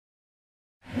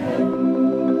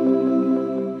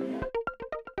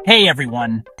Hey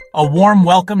everyone, a warm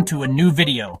welcome to a new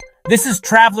video. This is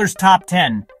Traveler's Top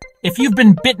 10. If you've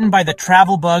been bitten by the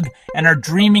travel bug and are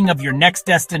dreaming of your next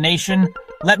destination,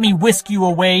 let me whisk you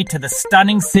away to the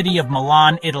stunning city of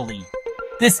Milan, Italy.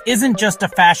 This isn't just a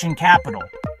fashion capital.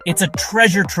 It's a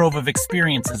treasure trove of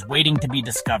experiences waiting to be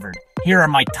discovered. Here are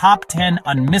my top 10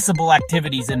 unmissable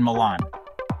activities in Milan.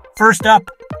 First up,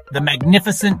 the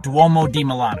magnificent Duomo di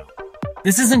Milano.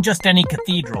 This isn't just any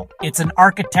cathedral, it's an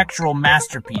architectural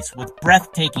masterpiece with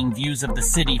breathtaking views of the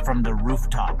city from the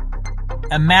rooftop.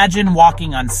 Imagine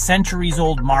walking on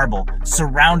centuries-old marble,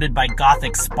 surrounded by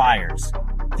Gothic spires.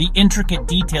 The intricate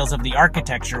details of the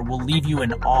architecture will leave you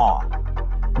in awe.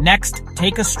 Next,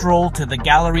 take a stroll to the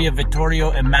Galleria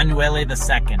Vittorio Emanuele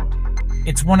II.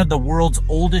 It's one of the world's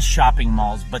oldest shopping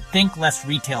malls, but think less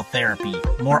retail therapy,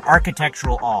 more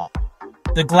architectural awe.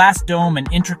 The glass dome and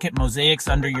intricate mosaics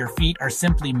under your feet are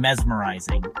simply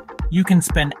mesmerizing. You can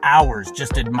spend hours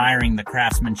just admiring the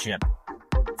craftsmanship.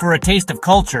 For a taste of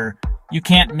culture, you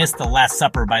can't miss The Last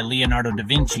Supper by Leonardo da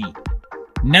Vinci.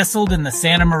 Nestled in the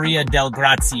Santa Maria del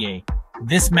Grazie,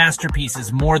 this masterpiece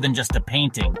is more than just a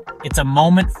painting. It's a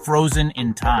moment frozen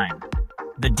in time.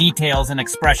 The details and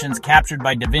expressions captured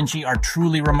by da Vinci are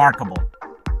truly remarkable.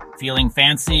 Feeling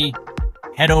fancy?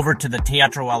 Head over to the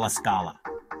Teatro, alla Scala.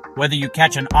 Whether you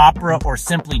catch an opera or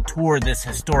simply tour this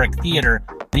historic theater,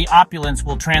 the opulence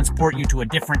will transport you to a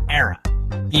different era.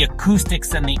 The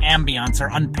acoustics and the ambience are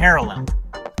unparalleled.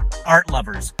 Art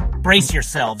lovers, brace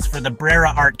yourselves for the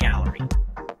Brera Art Gallery.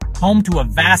 Home to a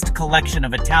vast collection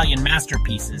of Italian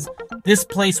masterpieces, this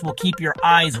place will keep your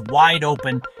eyes wide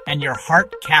open and your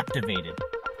heart captivated.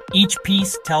 Each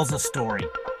piece tells a story,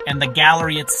 and the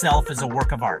gallery itself is a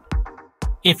work of art.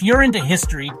 If you're into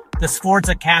history, the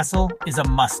Sforza Castle is a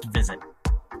must-visit.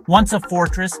 Once a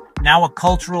fortress, now a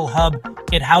cultural hub,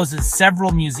 it houses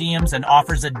several museums and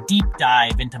offers a deep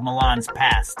dive into Milan's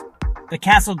past. The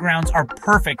castle grounds are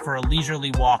perfect for a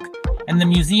leisurely walk, and the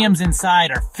museums inside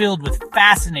are filled with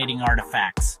fascinating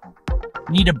artifacts.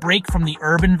 Need a break from the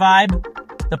urban vibe?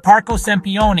 The Parco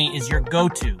Sempione is your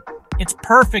go-to. It's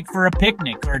perfect for a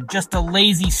picnic or just a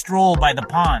lazy stroll by the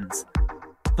ponds.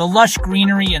 The lush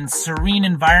greenery and serene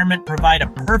environment provide a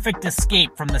perfect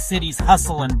escape from the city's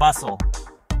hustle and bustle.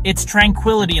 It's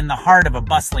tranquility in the heart of a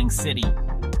bustling city.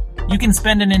 You can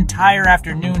spend an entire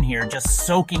afternoon here just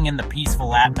soaking in the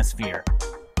peaceful atmosphere.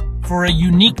 For a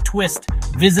unique twist,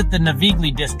 visit the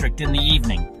Navigli District in the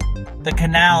evening. The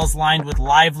canals lined with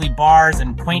lively bars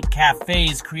and quaint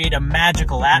cafes create a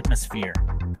magical atmosphere.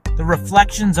 The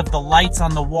reflections of the lights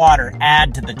on the water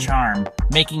add to the charm,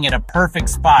 making it a perfect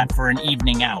spot for an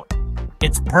evening out.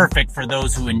 It's perfect for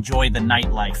those who enjoy the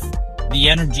nightlife. The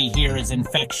energy here is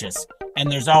infectious,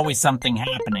 and there's always something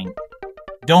happening.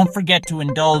 Don't forget to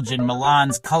indulge in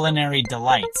Milan's culinary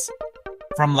delights.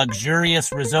 From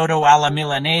luxurious risotto alla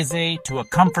Milanese to a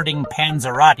comforting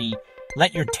panzerotti,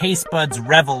 let your taste buds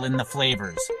revel in the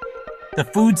flavors. The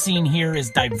food scene here is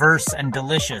diverse and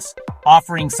delicious,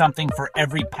 offering something for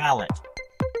every palate.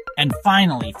 And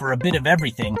finally, for a bit of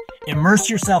everything, immerse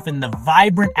yourself in the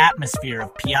vibrant atmosphere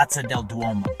of Piazza del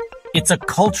Duomo. It's a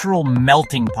cultural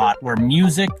melting pot where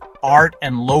music, art,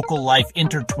 and local life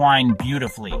intertwine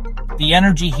beautifully. The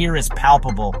energy here is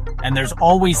palpable, and there's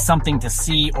always something to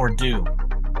see or do.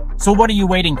 So what are you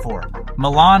waiting for?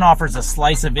 Milan offers a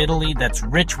slice of Italy that's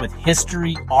rich with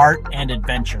history, art, and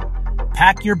adventure.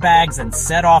 Pack your bags and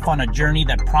set off on a journey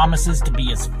that promises to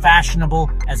be as fashionable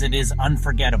as it is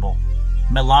unforgettable.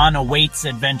 Milan awaits,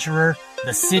 adventurer.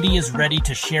 The city is ready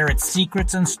to share its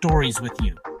secrets and stories with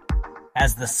you.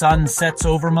 As the sun sets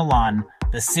over Milan,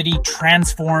 the city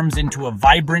transforms into a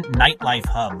vibrant nightlife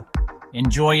hub.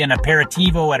 Enjoy an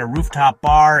aperitivo at a rooftop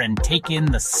bar and take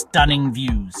in the stunning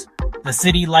views. The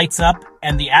city lights up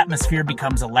and the atmosphere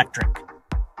becomes electric.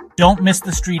 Don't miss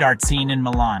the street art scene in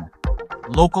Milan.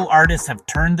 Local artists have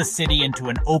turned the city into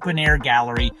an open-air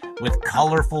gallery with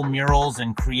colorful murals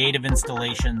and creative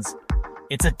installations.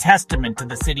 It's a testament to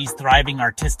the city's thriving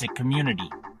artistic community.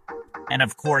 And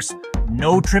of course,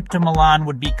 no trip to Milan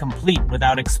would be complete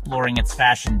without exploring its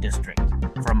fashion district.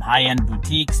 From high-end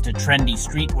boutiques to trendy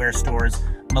streetwear stores,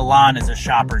 Milan is a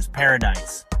shopper's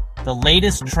paradise. The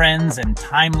latest trends and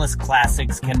timeless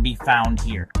classics can be found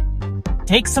here.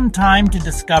 Take some time to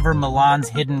discover Milan's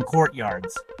hidden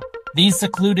courtyards. These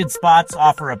secluded spots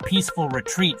offer a peaceful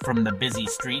retreat from the busy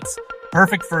streets,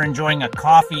 perfect for enjoying a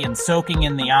coffee and soaking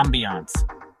in the ambiance.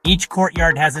 Each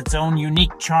courtyard has its own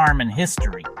unique charm and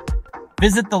history.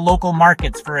 Visit the local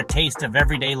markets for a taste of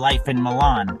everyday life in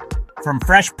Milan. From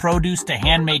fresh produce to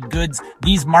handmade goods,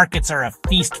 these markets are a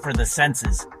feast for the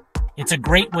senses. It's a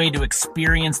great way to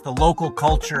experience the local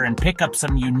culture and pick up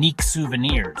some unique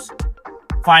souvenirs.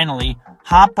 Finally,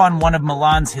 hop on one of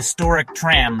Milan's historic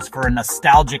trams for a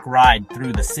nostalgic ride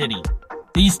through the city.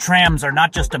 These trams are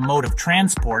not just a mode of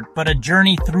transport, but a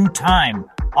journey through time,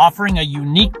 offering a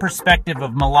unique perspective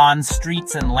of Milan's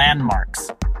streets and landmarks.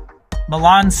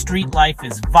 Milan's street life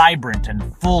is vibrant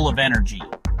and full of energy.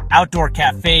 Outdoor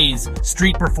cafes,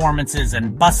 street performances,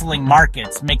 and bustling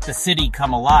markets make the city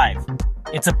come alive.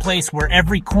 It's a place where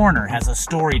every corner has a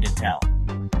story to tell.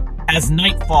 As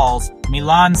night falls,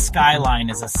 Milan's skyline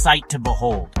is a sight to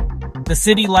behold. The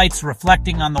city lights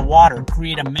reflecting on the water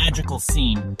create a magical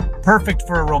scene, perfect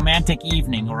for a romantic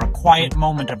evening or a quiet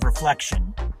moment of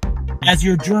reflection. As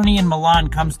your journey in Milan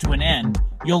comes to an end,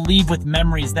 you'll leave with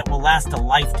memories that will last a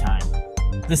lifetime.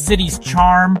 The city's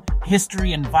charm,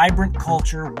 history, and vibrant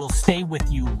culture will stay with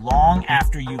you long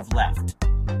after you've left.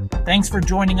 Thanks for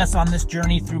joining us on this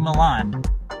journey through Milan.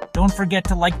 Don't forget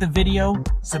to like the video,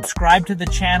 subscribe to the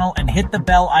channel, and hit the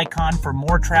bell icon for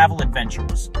more travel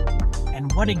adventures.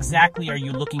 And what exactly are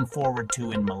you looking forward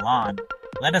to in Milan?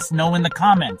 Let us know in the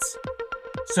comments.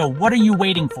 So what are you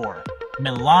waiting for?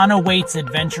 Milan awaits,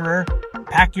 adventurer.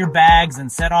 Pack your bags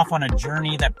and set off on a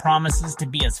journey that promises to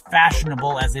be as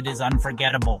fashionable as it is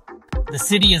unforgettable. The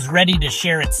city is ready to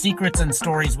share its secrets and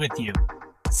stories with you.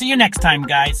 See you next time,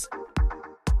 guys.